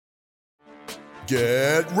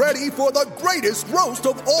Get ready for the greatest roast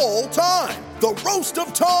of all time, the Roast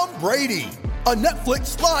of Tom Brady, a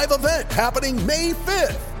Netflix live event happening May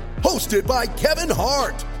 5th. Hosted by Kevin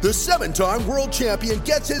Hart, the 7-time world champion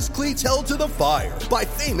gets his cleats held to the fire by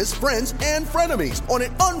famous friends and frenemies on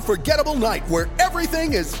an unforgettable night where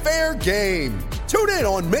everything is fair game. Tune in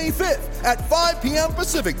on May 5th at 5 p.m.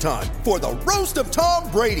 Pacific time for the Roast of Tom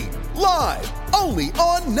Brady, live only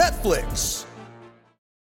on Netflix.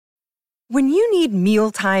 When you need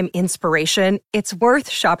mealtime inspiration, it's worth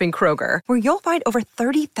shopping Kroger, where you'll find over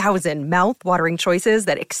 30,000 mouth-watering choices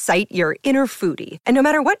that excite your inner foodie. And no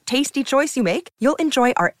matter what tasty choice you make, you'll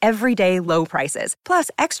enjoy our everyday low prices, plus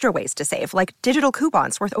extra ways to save, like digital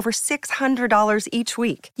coupons worth over $600 each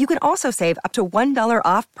week. You can also save up to $1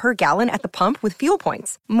 off per gallon at the pump with fuel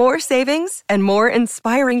points. More savings and more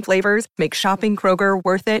inspiring flavors make shopping Kroger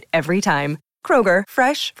worth it every time. Kroger,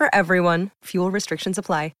 fresh for everyone. Fuel restrictions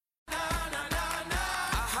apply.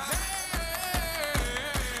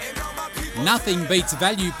 Nothing beats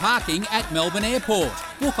value parking at Melbourne Airport.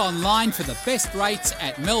 Book online for the best rates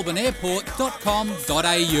at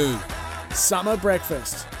melbourneairport.com.au. Summer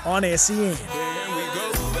breakfast on SEN.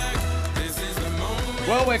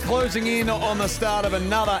 Well, we're closing in on the start of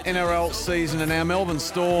another NRL season, and our Melbourne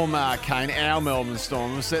Storm, our Melbourne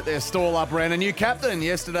Storm, have set their stall up around a new captain.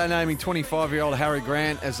 Yesterday, naming 25-year-old Harry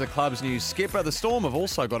Grant as the club's new skipper. The Storm have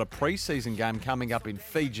also got a pre-season game coming up in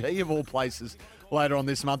Fiji, of all places, later on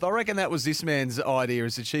this month. I reckon that was this man's idea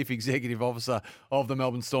as the Chief Executive Officer of the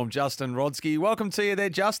Melbourne Storm, Justin Rodski. Welcome to you there,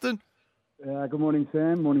 Justin. Good morning,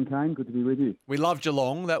 Sam. Morning, Kane. Good to be with you. We love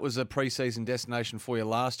Geelong. That was a pre-season destination for you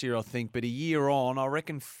last year, I think. But a year on, I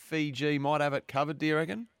reckon Fiji might have it covered, do you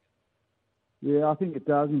reckon? Yeah, I think it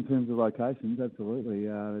does in terms of locations, absolutely.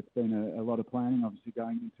 It's been a lot of planning, obviously,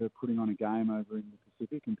 going into putting on a game over in the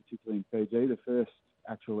Pacific, and particularly in Fiji, the first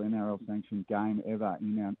actual NRL-sanctioned game ever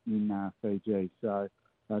in Fiji. So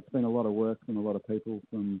it's been a lot of work from a lot of people,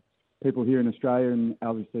 from people here in Australia and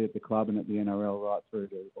obviously at the club and at the NRL, right through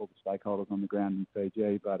to all the stakeholders on the ground in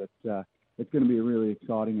Fiji. But it's going to be a really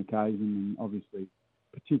exciting occasion, and obviously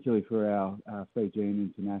particularly for our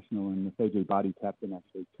Fijian international and the Fiji buddy captain,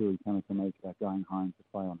 actually, too. He's coming from East going home to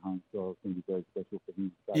play on home soil. It's going to be very special for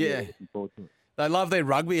him. So, yeah, looking forward to it. They love their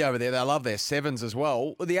rugby over there. They love their sevens as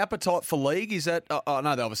well. The appetite for league, is that? I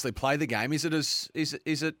know they obviously play the game. Is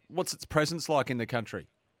it? What's its presence like in the country?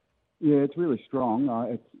 Yeah, it's really strong.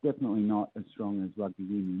 It's definitely not as strong as rugby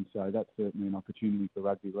union, so that's certainly an opportunity for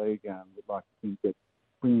rugby league. We'd like to think that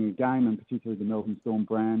bringing a game, and particularly the Melbourne Storm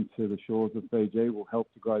brand, to the shores of Fiji will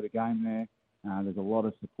help to grow the game there. There's a lot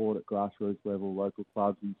of support at grassroots level, local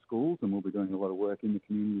clubs and schools, and we'll be doing a lot of work in the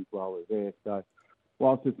communities while we're there. So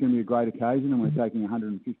whilst it's going to be a great occasion and we're taking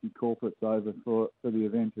 150 corporates over for the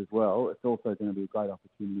event as well, it's also going to be a great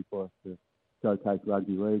opportunity for us to showcase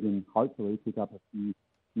rugby league and hopefully pick up a few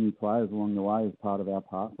new players along the way as part of our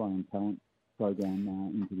pathway and talent program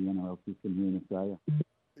into the NRL system here in Australia.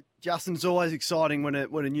 Justin, it's always exciting when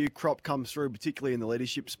a new crop comes through, particularly in the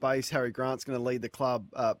leadership space. Harry Grant's going to lead the club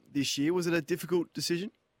this year. Was it a difficult decision?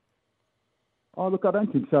 Oh, look, I don't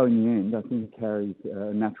think so in the end. I think Harry's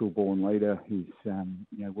a natural-born leader. He's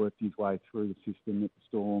worked his way through the system at the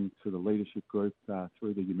Storm, through the leadership group,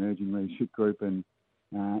 through the emerging leadership group, and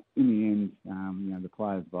in the end, the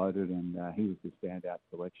players voted, and he was the standout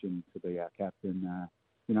selection to be our captain.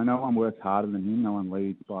 No one works harder than him. No one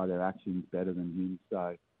leads by their actions better than him.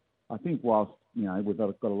 So I think whilst, we've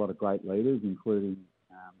got a lot of great leaders, including,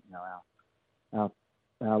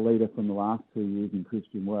 our leader from the last 2 years in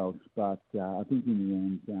Christian Welch, but I think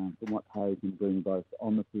in the end, from what Harry can bring both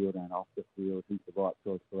on the field and off the field, he's the right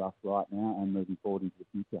choice for us right now and moving forward into the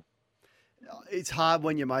future. It's hard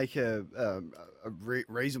when you make a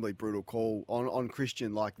reasonably brutal call on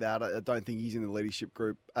Christian like that. I don't think he's in the leadership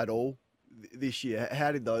group at all this year.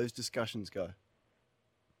 How did those discussions go?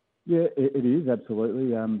 Yeah, it is,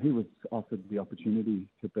 absolutely. He was offered the opportunity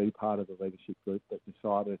to be part of the leadership group, but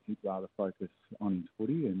decided he'd rather focus on his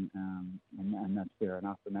footy, and that's fair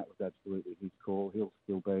enough, and that was absolutely his call. He'll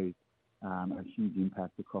still be a huge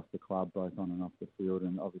impact across the club, both on and off the field,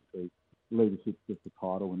 and obviously leadership's just a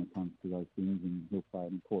title when it comes to those things, and he'll play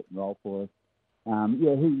an important role for us.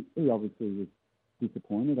 He obviously was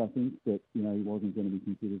disappointed, I think, that he wasn't going to be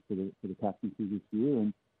considered for the captaincy this year,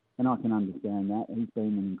 and I can understand that. He's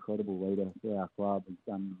been an incredible leader for our club. He's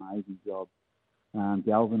done an amazing job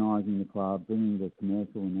galvanising the club, bringing the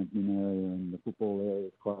commercial and admin area and the football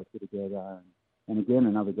areas closer together, and again,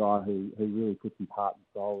 another guy who really puts his heart and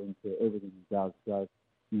soul into everything he does. So,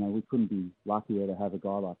 we couldn't be luckier to have a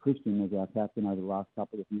guy like Christian as our captain over the last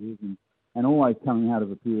couple of years, and always coming out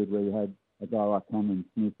of a period where you had a guy like Cameron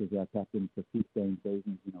Smith as our captain for 15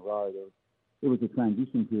 seasons in a row. It was a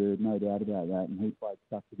transition period, no doubt about that, and he played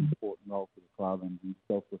such an important role for the club, and he's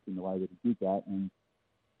selfless in the way that he did that. And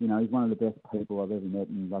he's one of the best people I've ever met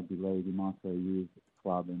in rugby league in my 3 years at the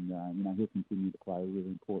club, and he'll continue to play a really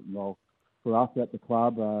important role for us at the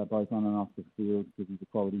club, both on and off the field, because he's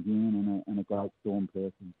a quality human and a great Storm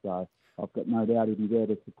person. So I've got no doubt he'll be there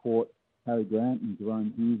to support Harry Grant and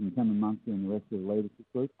Jerome Hughes and Cameron Munster and the rest of the leadership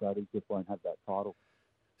group, but he just won't have that title.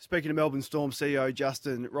 Speaking of Melbourne Storm CEO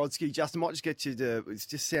Justin Rodski, Justin, might just get you to, it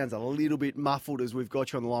just sounds a little bit muffled as we've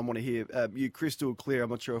got you on the line. I want to hear you crystal clear. I'm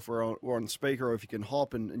not sure if we're on speaker or if you can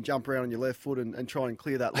hop and jump around on your left foot and try and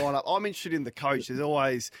clear that line up. I'm interested in the coach. There's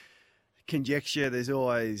always conjecture, there's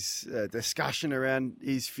always discussion around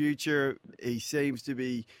his future. He seems to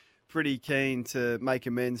be pretty keen to make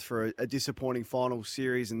amends for a disappointing final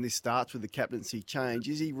series, and this starts with the captaincy change.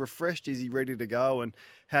 Is he refreshed? Is he ready to go? And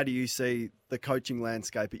how do you see the coaching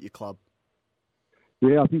landscape at your club?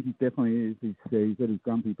 Yeah, I think he definitely is. He's at his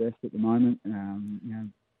grumpy best at the moment.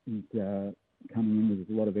 He's coming in with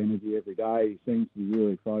a lot of energy every day. He seems to be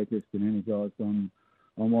really focused and energised on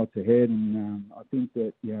what's ahead. And I think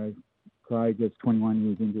that, Craig is 21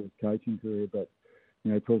 years into his coaching career, but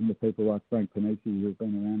talking to people like Frank Panisi, who've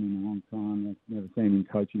been around in a long time, I've never seen him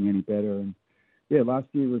coaching any better. And last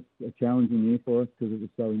year was a challenging year for us because it was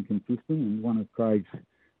so inconsistent. And one of Craig's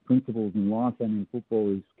principles in life and in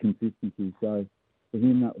football is consistency. So for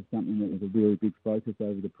him, that was something that was a really big focus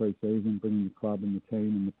over the pre-season, bringing the club and the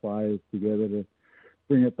team and the players together to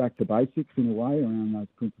bring it back to basics in a way around those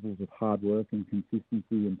principles of hard work and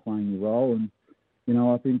consistency and playing your role. And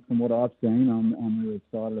I think from what I've seen, I'm really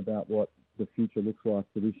excited about what the future looks like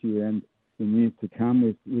for this year and in years to come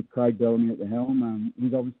with Craig Bellamy at the helm.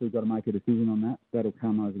 He's obviously got to make a decision on that. That'll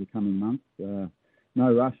come over the coming months.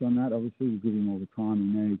 No rush on that. Obviously, we'll give him all the time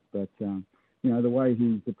he needs. But, the way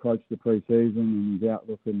he's approached the pre-season and his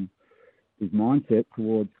outlook and his mindset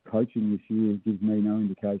towards coaching this year gives me no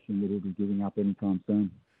indication that he'll be giving up anytime soon.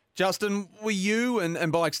 Justin, were you,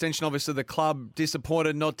 and by extension, obviously, the club,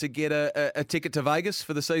 disappointed not to get a ticket to Vegas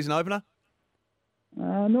for the season opener?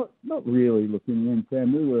 Not really. Looking,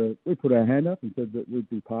 Sam, we put our hand up and said that we'd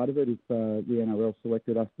be part of it if the NRL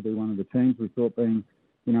selected us to be one of the teams. We thought being,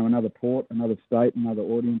 another port, another state, another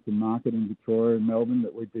audience and market in Victoria and Melbourne,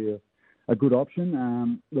 that we'd be a good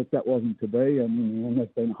option. Look, that wasn't to be, and there's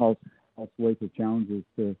been a whole suite of challenges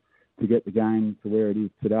to get the game to where it is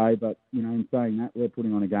today. But, in saying that, we're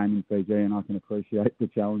putting on a game in Fiji, and I can appreciate the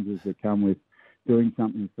challenges that come with doing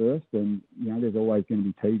something first. And, there's always going to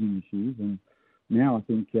be teething issues. And now I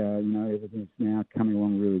think, everything's now coming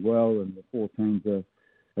along really well, and the 4 teams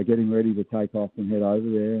are getting ready to take off and head over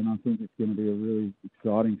there. And I think it's going to be a really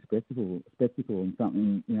exciting spectacle and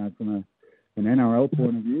something, from an NRL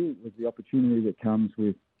point of view, with the opportunity that comes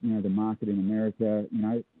with, the market in America.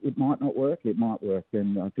 It might not work, it might work.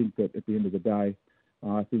 And I think that at the end of the day,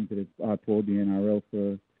 I think that I applaud the NRL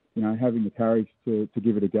for, having the courage to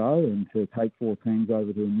give it a go and to take 4 teams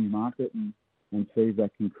over to a new market and see if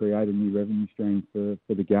that can create a new revenue stream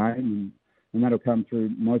for the game. And that'll come through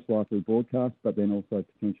most likely broadcast, but then also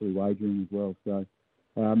potentially wagering as well. So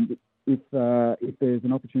if there's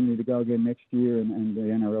an opportunity to go again next year and the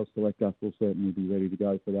NRL select us, we'll certainly be ready to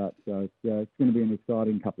go for that. So it's going to be an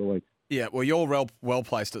exciting couple of weeks. Yeah, well, you're well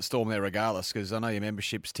placed at Storm there regardless, because I know your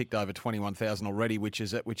membership's ticked over 21,000 already, which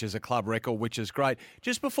is a club record, which is great.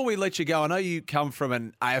 Just before we let you go, I know you come from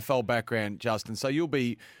an AFL background, Justin, so you'll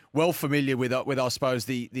be well familiar with I suppose,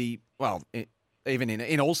 even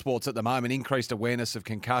in all sports at the moment, increased awareness of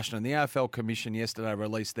concussion. And the AFL Commission yesterday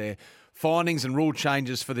released their findings and rule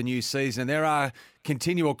changes for the new season. There are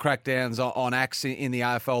continual crackdowns on acts in the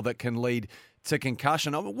AFL that can lead to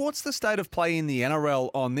concussion. What's the state of play in the NRL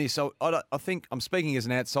on this? I think I'm speaking as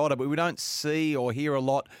an outsider, but we don't see or hear a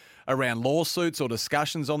lot around lawsuits or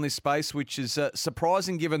discussions on this space, which is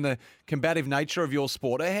surprising given the combative nature of your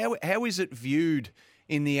sport. How is it viewed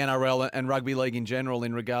in the NRL and rugby league in general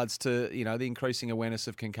in regards to, the increasing awareness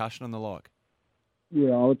of concussion and the like?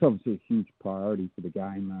 Yeah, it's obviously a huge priority for the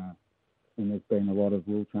game. And there's been a lot of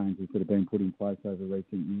rule changes that have been put in place over recent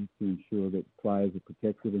years to ensure that players are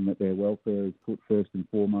protected and that their welfare is put first and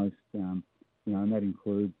foremost. And that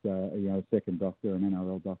includes a second doctor, an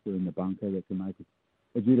NRL doctor in the bunker that can make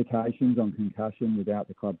adjudications on concussion without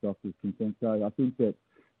the club doctor's consent. So I think that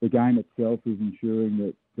the game itself is ensuring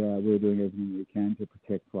that we're doing everything we can to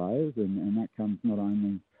protect players, and that comes not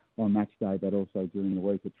only on match day but also during the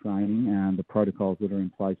week of training. And the protocols that are in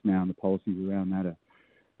place now and the policies around that are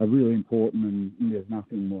really important, and there's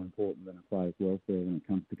nothing more important than a player's welfare when it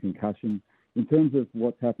comes to concussion. In terms of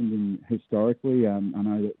what's happened historically, I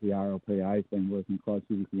know that the RLPA has been working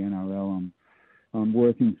closely with the NRL on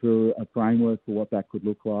working through a framework for what that could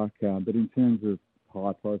look like. But in terms of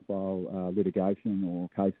high-profile litigation or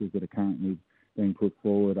cases that are currently being put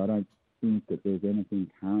forward, I don't think that there's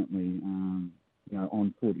anything currently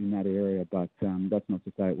on foot in that area. But that's not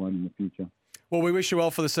to say it won't in the future. Well, we wish you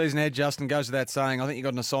well for the season ahead, Justin. Goes without saying. I think you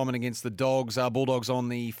got an assignment against the Bulldogs on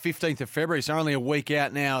the 15th of February, so only a week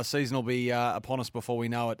out now. The season will be upon us before we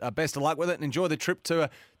know it. Best of luck with it and enjoy the trip to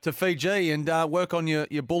Fiji and work on your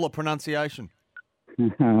Buller pronunciation.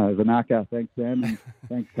 Vanaka, thanks, Sam, and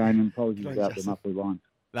thanks, Kane, and apologies about the muffly line.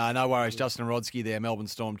 No worries. Justin Rodski there, Melbourne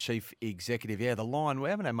Storm Chief Executive. Yeah, the line, we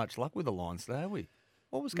haven't had much luck with the lines today, have we?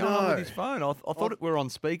 What was going on with his phone? I thought we were on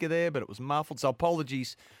speaker there, but it was muffled. So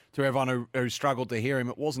apologies to everyone who struggled to hear him.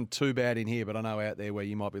 It wasn't too bad in here, but I know out there where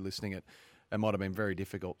you might be listening, it might have been very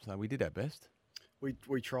difficult. So we did our best. We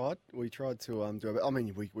tried. We tried to do it. I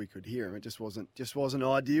mean, we could hear him. It just wasn't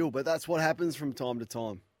ideal. But that's what happens from time to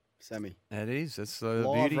time, Sammy. It is. It's the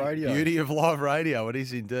beauty of live radio. It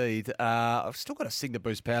is indeed. I've still got a Signet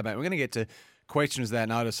Boost power bank. We're going to get to questions that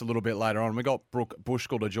notice a little bit later on. We got Brooke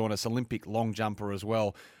Bushell to join us, Olympic long jumper as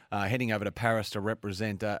well, heading over to Paris to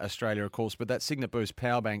represent Australia, of course. But that Signet Boost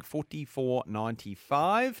power bank,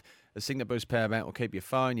 $44.95. The Signet Boost power bank will keep your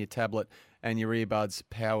phone, your tablet, and your earbuds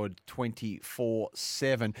powered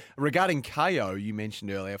 24/7. Regarding KO, you mentioned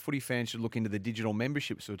earlier, footy fans should look into the digital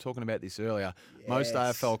membership. So we were talking about this earlier. Yes. Most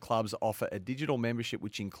AFL clubs offer a digital membership,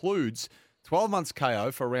 which includes 12 months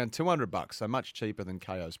KO for around $200, so much cheaper than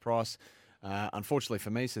KO's price. Unfortunately for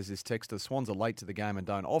me, says this texter, Swans are late to the game and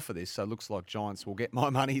don't offer this, so it looks like Giants will get my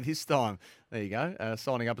money this time. There you go.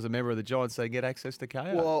 Signing up as a member of the Giants so you get access to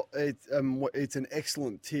KO. Well, it's an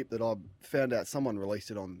excellent tip that I found out. Someone released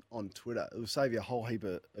it on Twitter. It will save you a whole heap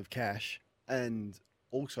of cash, and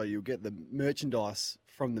also you'll get the merchandise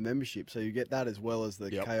from the membership, so you get that as well as the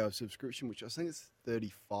KO subscription, which I think is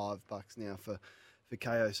 $35 now for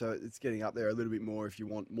KO, so it's getting up there a little bit more if you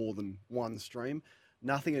want more than one stream.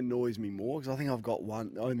 Nothing annoys me more because I think I've got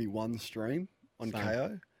only one stream on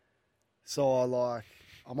KO. So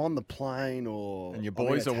I'm on the plane or and your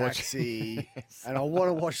boys I'm in are a taxi watching, yes. and I want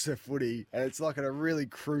to watch the footy, and it's like at a really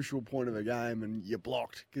crucial point of a game, and you're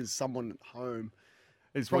blocked because someone at home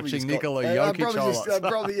is watching Nikola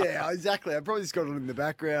Jokic. Exactly. I probably just got it in the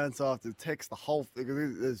background, so I have to text the whole.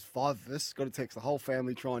 There's 5 of us. Got to text the whole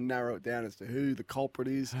family, try and narrow it down as to who the culprit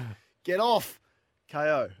is. Get off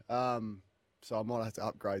KO. So I might have to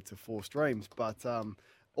upgrade to 4 streams, but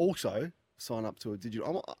also sign up to a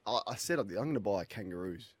digital. I said I'm going to buy a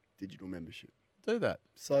Kangaroos digital membership. Do that.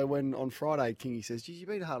 So when on Friday Kingy says, "Geez, you've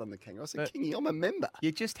been hard on the Kangaroo," I said, "Kingy, I'm a member."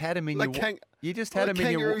 You just had him in you just had him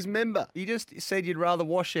in your Kangaroos member. You just said you'd rather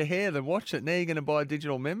wash your hair than watch it. Now you're going to buy a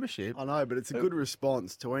digital membership. I know, but it's a good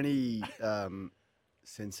response to any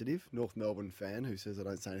sensitive North Melbourne fan who says I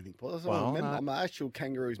don't say anything positive. I'm an actual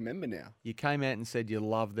Kangaroos member now. You came out and said you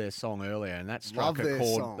loved their song earlier, and that struck a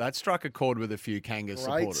chord. Song. That struck a chord with a few Kanga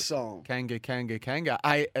supporters. Great song. Kanga.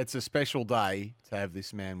 Hey, it's a special day to have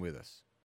this man with us.